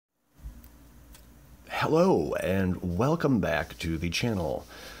Hello and welcome back to the channel.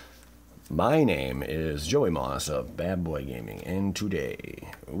 My name is Joey Moss of Bad Boy Gaming, and today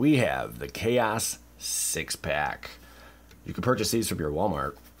we have the Chaos 6-pack. You can purchase these from your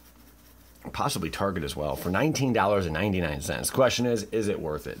Walmart, possibly Target as well, for $19.99. Question is it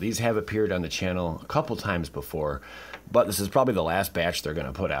worth it? These have appeared on the channel a couple times before, but this is probably the last batch they're going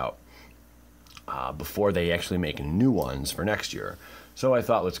to put out before they actually make new ones for next year. So I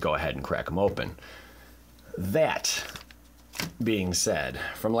thought, let's go ahead and crack them open. That being said,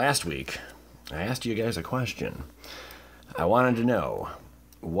 from last week, I asked you guys a question. I wanted to know,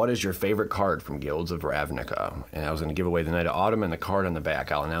 what is your favorite card from Guilds of Ravnica? And I was going to give away the Knight of Autumn and the card on the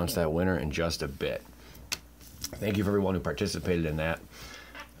back. I'll announce that winner in just a bit. Thank you for everyone who participated in that.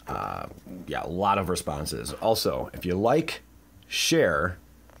 Yeah, a lot of responses. Also, if you like, share,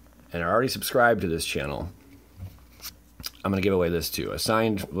 and are already subscribed to this channel, I'm going to give away this too. A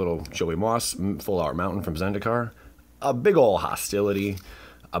signed little Joey Moss Full Art Mountain from Zendikar, a big ol' Hostility,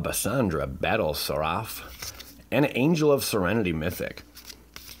 a Bassandra Battle Seraph, and an Angel of Serenity Mythic.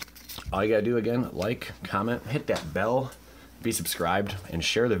 All you got to do again, like, comment, hit that bell, be subscribed, and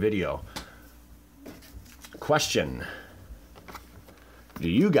share the video. Question. Do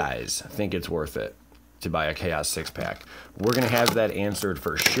you guys think it's worth it to buy a Chaos 6-pack? We're going to have that answered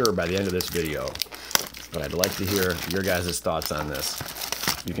for sure by the end of this video. But I'd like to hear your guys' thoughts on this.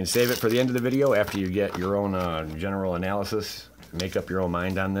 You can save it for the end of the video after you get your own general analysis, make up your own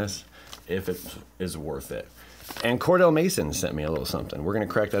mind on this, if it is worth it. And Cordell Mason sent me a little something. We're going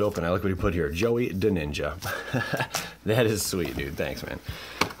to crack that open. I like what he put here. Joey the Ninja. That is sweet, dude. Thanks, man.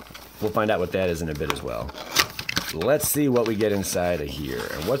 We'll find out what that is in a bit as well. Let's see what we get inside of here.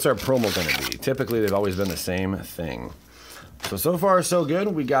 And what's our promo going to be? Typically, they've always been the same thing. So far, so good.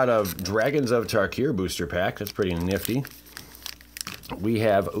 We got a Dragons of Tarkir booster pack. That's pretty nifty. We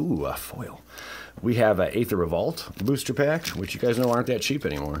have, a foil. We have a Aether Revolt booster pack, which you guys know aren't that cheap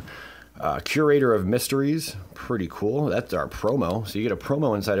anymore. Curator of Mysteries, pretty cool. That's our promo. So you get a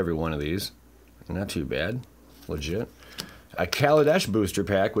promo inside every one of these. Not too bad. Legit. A Kaladesh booster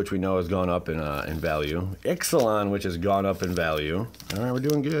pack, which we know has gone up in value. Ixalan, which has gone up in value. All right, we're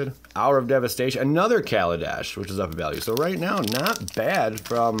doing good. Hour of Devastation. Another Kaladesh, which is up in value. So right now, not bad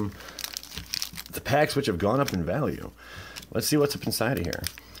from the packs which have gone up in value. Let's see what's up inside of here.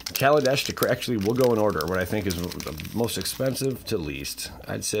 Kaladesh, actually, we'll go in order. What I think is the most expensive to least.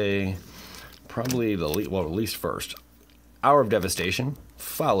 I'd say probably the least first. Hour of Devastation,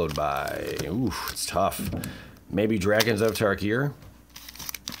 followed by, it's tough. Maybe Dragons of Tarkir.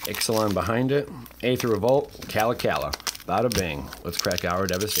 Ixalan behind it. Aether Revolt. Kala. Bada bing. Let's crack Hour of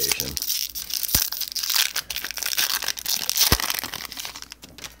Devastation.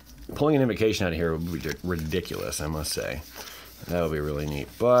 Pulling an Invocation out of here would be ridiculous, I must say. That would be really neat.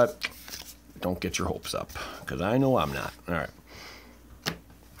 But don't get your hopes up, because I know I'm not. All right.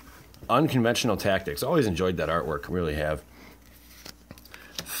 Unconventional Tactics. Always enjoyed that artwork. Really have.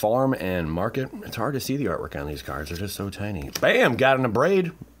 Farm and Market. It's hard to see the artwork on these cards. They're just so tiny. Bam! Got an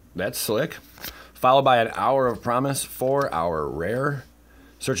Abrade. That's slick. Followed by an Hour of Promise. 4-hour rare.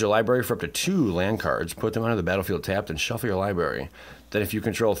 Search your library for up to 2 land cards. Put them onto the battlefield tapped and shuffle your library. Then if you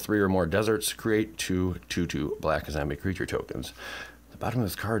control 3 or more deserts, create 2 2/2 black zombie creature tokens. The bottom of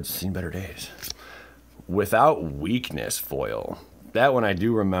this card's seen better days. Without Weakness foil. That one I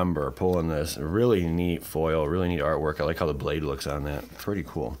do remember pulling this. Really neat foil, really neat artwork. I like how the blade looks on that. Pretty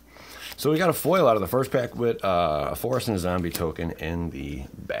cool. So we got a foil out of the first pack with a Forest and a Zombie token in the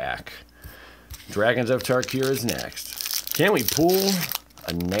back. Dragons of Tarkir is next. Can we pull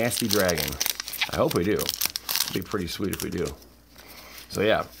a nasty dragon? I hope we do. It'd be pretty sweet if we do. So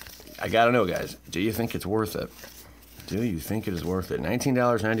yeah, I gotta know, guys. Do you think it's worth it? Do you think it is worth it?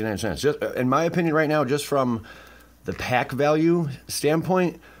 $19.99. Just in my opinion right now, just from the pack value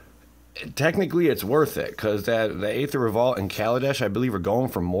standpoint, technically it's worth it, because the Aether Revolt and Kaladesh, I believe, are going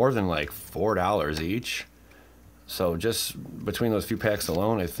for more than like $4 each. So just between those few packs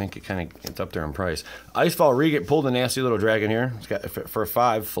alone, I think it's up there in price. Icefall Regent pulled a nasty little dragon here. It's got for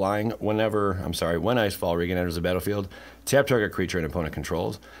 5 flying when Icefall Regent enters the battlefield. Tap target creature an opponent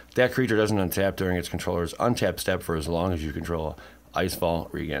controls. That creature doesn't untap during its controller's untap step for as long as you control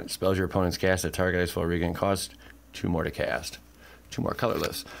Icefall Regent. Spells your opponent's cast at target Icefall Regent cost 2 more to cast. 2 more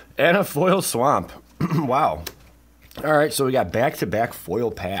colorless. And a foil Swamp. Wow. All right, so we got back-to-back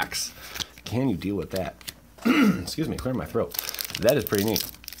foil packs. Can you deal with that? Excuse me, clearing my throat. That is pretty neat.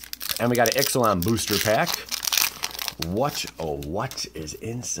 And we got an Ixalan booster pack. What is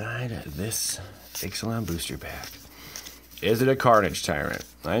inside this Ixalan booster pack? Is it a Carnage Tyrant?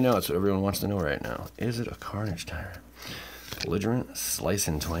 I know, it's what everyone wants to know right now. Is it a Carnage Tyrant? Belligerent, Slice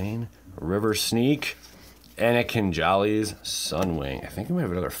and Twain, River Sneak, Anakin Jolly's Sunwing. I think we might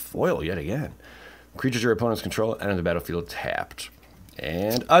have another foil yet again. Creatures your opponents control enter the battlefield tapped.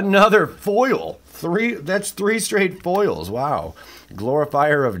 And another foil. That's 3 straight foils. Wow.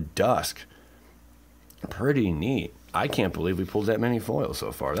 Glorifier of Dusk. Pretty neat. I can't believe we pulled that many foils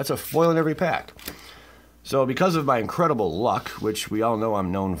so far. That's a foil in every pack. So because of my incredible luck, which we all know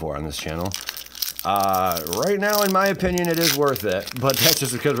I'm known for on this channel, right now, in my opinion, it is worth it. But that's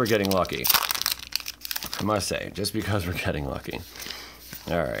just because we're getting lucky. I must say, just because we're getting lucky.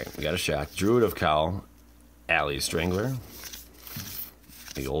 All right, we got a shock. Druid of Cowl, Alley Strangler,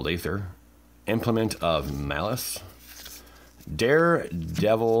 the Old Aether, Implement of Malice,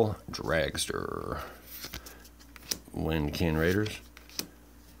 Daredevil Dragster, Windkin Raiders,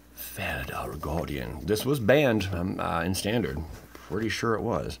 Thaddeus Guardian. This was banned in Standard. Pretty sure it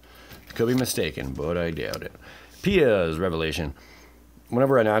was. Could be mistaken, but I doubt it. Pia's Revelation.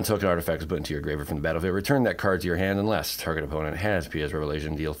 Whenever a non-token artifact is put into your graveyard from the battlefield, return that card to your hand unless target opponent has Pia's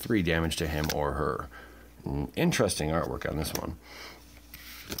Revelation. Deal 3 damage to him or her. Interesting artwork on this one.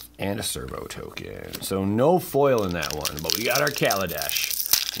 And a servo token. So no foil in that one, but we got our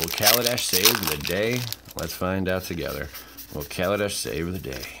Kaladesh. Will Kaladesh save the day? Let's find out together. Will Kaladesh save the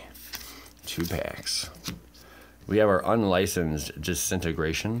day? 2 packs. We have our unlicensed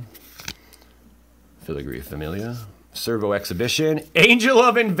Disintegration. Filigree Familia. Servo Exhibition. Angel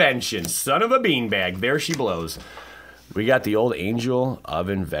of Invention. Son of a beanbag. There she blows. We got the old Angel of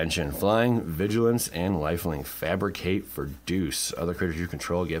Invention. Flying, Vigilance, and Lifelink. Fabricate for deuce. Other creatures you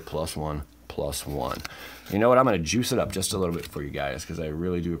control get +1/+1. You know what? I'm going to juice it up just a little bit for you guys because I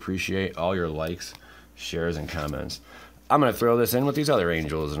really do appreciate all your likes, shares, and comments. I'm going to throw this in with these other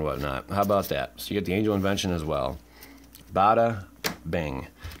angels and whatnot. How about that? So you get the Angel Invention as well. Bada bing.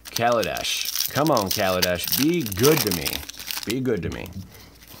 Kaladesh. Come on, Kaladesh. Be good to me. Be good to me.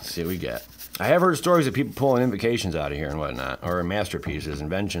 Let's see what we get. I have heard stories of people pulling invocations out of here and whatnot, or masterpieces,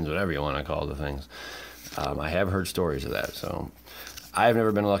 inventions, whatever you want to call the things. I have heard stories of that, so I've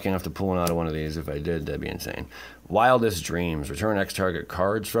never been lucky enough to pull one out of one of these. If I did, that'd be insane. Wildest Dreams. Return X target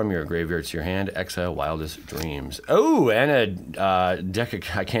cards from your graveyard to your hand. Exile Wildest Dreams. Oh, and a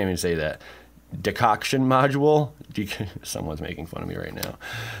I can't even say that. Decoction module. Someone's making fun of me right now.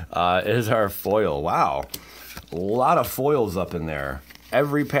 Is our foil. Wow. A lot of foils up in there.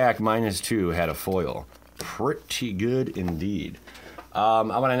 Every pack -2 had a foil. Pretty good indeed. I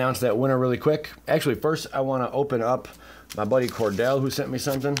want to announce that winner really quick. Actually, first I want to open up my buddy Cordell who sent me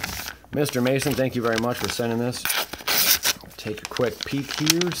something. Mr. Mason, thank you very much for sending this. Take a quick peek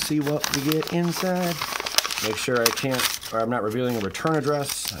here, see what we get inside. Make sure I'm not revealing a return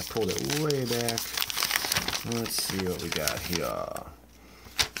address. I pulled it way back. Let's see what we got here.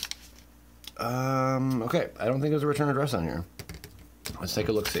 Okay, I don't think there's a return address on here. Let's take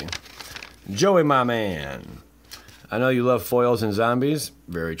a look-see. Joey, my man. I know you love foils and zombies.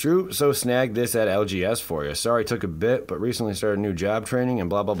 Very true. So snag this at LGS for you. Sorry it took a bit, but recently started new job training and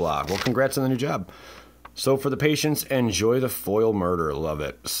blah, blah, blah. Well, congrats on the new job. So for the patience, enjoy the foil murder. Love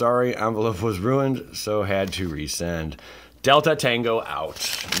it. Sorry, envelope was ruined, so had to resend. Delta Tango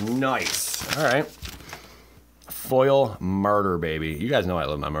out. Nice. All right. Foil murder, baby. You guys know I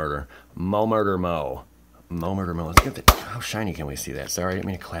love my murder. Mo murder mo. Mo murder mo. Let's get the... How shiny can we see that? Sorry, I didn't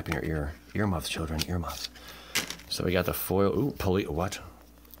mean to clap in your ear. Earmuffs, children. Earmuffs. So we got the foil. Ooh, what?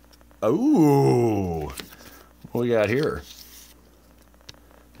 Ooh. What we got here?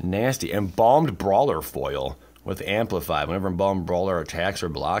 Nasty. Embalmed Brawler foil with Amplify. Whenever Embalmed Brawler attacks or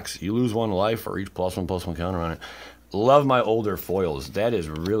blocks, you lose 1 life for each +1/+1 counter on it. Love my older foils. That is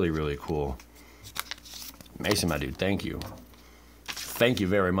really, really cool. Mason, my dude, thank you. Thank you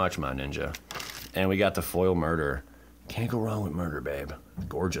very much, my ninja. And we got the foil murder. Can't go wrong with murder, babe.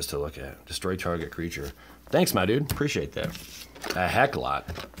 Gorgeous to look at. Destroy target creature. Thanks, my dude. Appreciate that. A heck lot.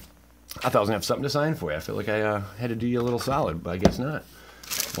 I thought I was going to have something to sign for you. I feel like I had to do you a little solid, but I guess not.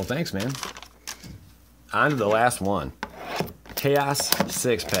 Well, thanks, man. On to the last one. Chaos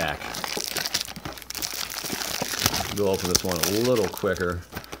 6-pack. Go open this one a little quicker.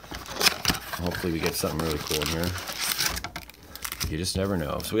 Hopefully we get something really cool in here. You just never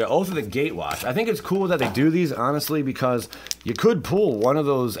know. So we got Oath of the Gatewash. I think it's cool that they do these, honestly, because you could pull one of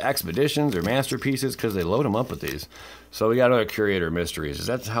those expeditions or masterpieces because they load them up with these. So we got another Curator Mysteries. Is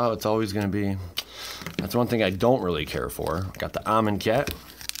that how it's always going to be? That's one thing I don't really care for. Got the Amonkhet,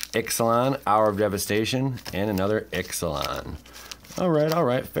 Ixalan, Hour of Devastation, and another Ixalan. All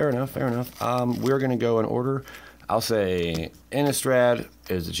right. Fair enough. We're going to go in order. I'll say Innistrad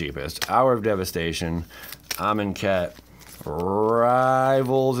is the cheapest. Hour of Devastation, Amonkhet,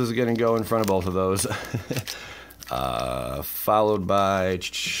 Rivals is going to go in front of both of those. Followed by,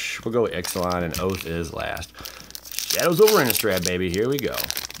 we'll go Ixalan, and Oath is last. Shadows over Innistrad, baby. Here we go.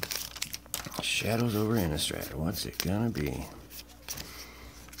 Shadows over Innistrad. What's it gonna be?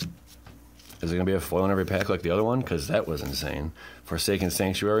 Is it gonna be a foil in every pack like the other one? Because that was insane. Forsaken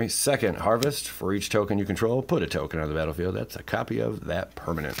Sanctuary. Second Harvest. For each token you control, put a token on the battlefield. That's a copy of that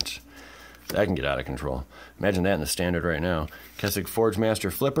permanent. That can get out of control. Imagine that in the standard right now. Kessig Forge Master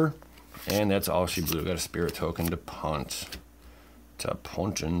Flipper. And that's all she blew. Got a spirit token to punt. To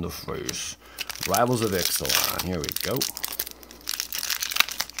punt in the face. Rivals of Ixalan. Here we go.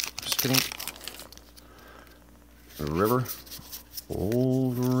 Just kidding. River.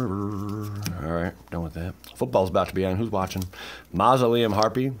 Old River. Alright, done with that. Football's about to be on. Who's watching? Mausoleum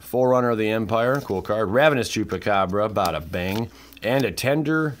Harpy. Forerunner of the Empire. Cool card. Ravenous Chupacabra. Bada bang. And a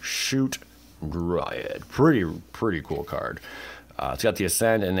Tender Shoot Dryad. Pretty cool card. It's got the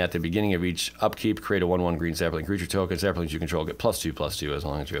Ascend, and at the beginning of each upkeep, create a 1/1 green sapling creature token. Saplings you control get +2/+2 as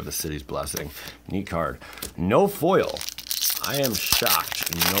long as you have the City's Blessing. Neat card. No foil. I am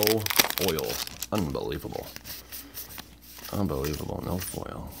shocked. No foil. Unbelievable. Unbelievable. No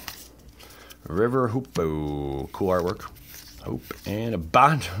foil. River Hoopo. Cool artwork. Hope. And a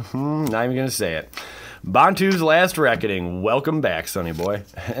Bond. Not even going to say it. Bantu's Last Reckoning. Welcome back, Sonny Boy.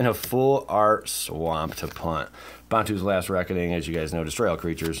 And a full art swamp to punt. Bantu's Last Reckoning, as you guys know, destroy all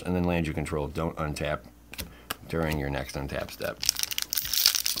creatures, and then land you control. Don't untap during your next untap step.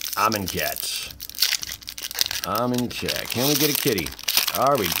 I'm in catch. I'm in check. Can we get a kitty?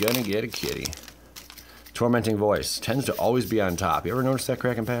 Are we gonna get a kitty? Tormenting Voice tends to always be on top. You ever notice that,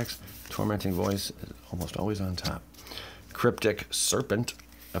 cracking packs? Tormenting Voice is almost always on top. Cryptic Serpent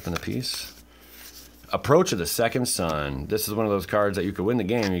up in the piece. Approach of the Second Sun. This is one of those cards that you could win the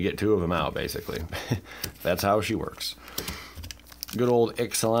game, you get two of them out, basically. That's how she works. Good old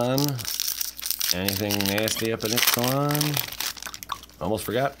Ixalan. Anything nasty up in Ixalan? Almost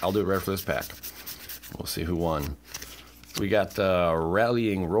forgot. I'll do it right for this pack. We'll see who won. We got the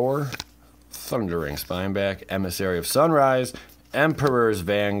Rallying Roar, Thundering Spineback, Emissary of Sunrise, Emperor's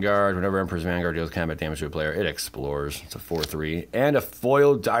Vanguard. Whenever Emperor's Vanguard deals combat damage to a player, it explores. It's a 4/3. And a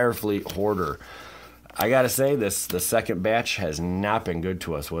foil Direfleet Hoarder. I gotta say, the second batch has not been good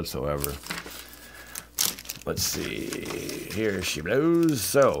to us whatsoever. Let's see. Here she blows.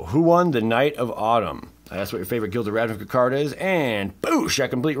 So, who won the Night of Autumn? That's what your favorite Guild of Ravnica card is. And boosh, at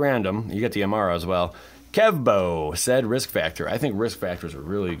complete random. You get the Amara as well. Kevbo said Risk Factor. I think Risk Factor is a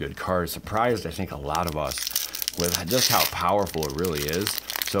really good card. Surprised, I think, a lot of us with just how powerful it really is.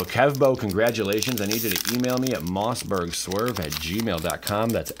 So, Kevbo, congratulations. I need you to email me at mossbergswerve@gmail.com.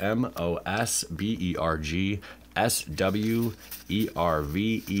 That's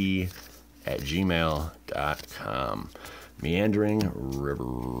MOSBERGSWERVE@gmail.com. Meandering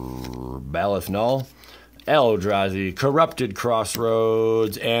River. Balith Null. Eldrazi. Corrupted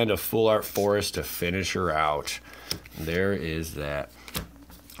Crossroads. And a Full Art Forest to finish her out. There is that.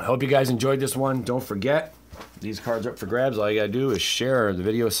 I hope you guys enjoyed this one. Don't forget, these cards are up for grabs. All you gotta do is share the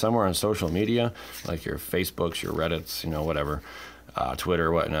video somewhere on social media, like your Facebooks, your Reddits, you know, whatever,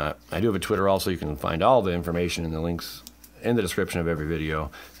 Twitter, whatnot. I do have a Twitter also. You can find all the information in the links in the description of every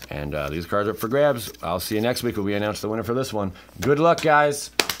video. And these cards are up for grabs. I'll see you next week when we announce the winner for this one. Good luck, guys.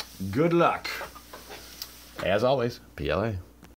 Good luck. As always, PLA.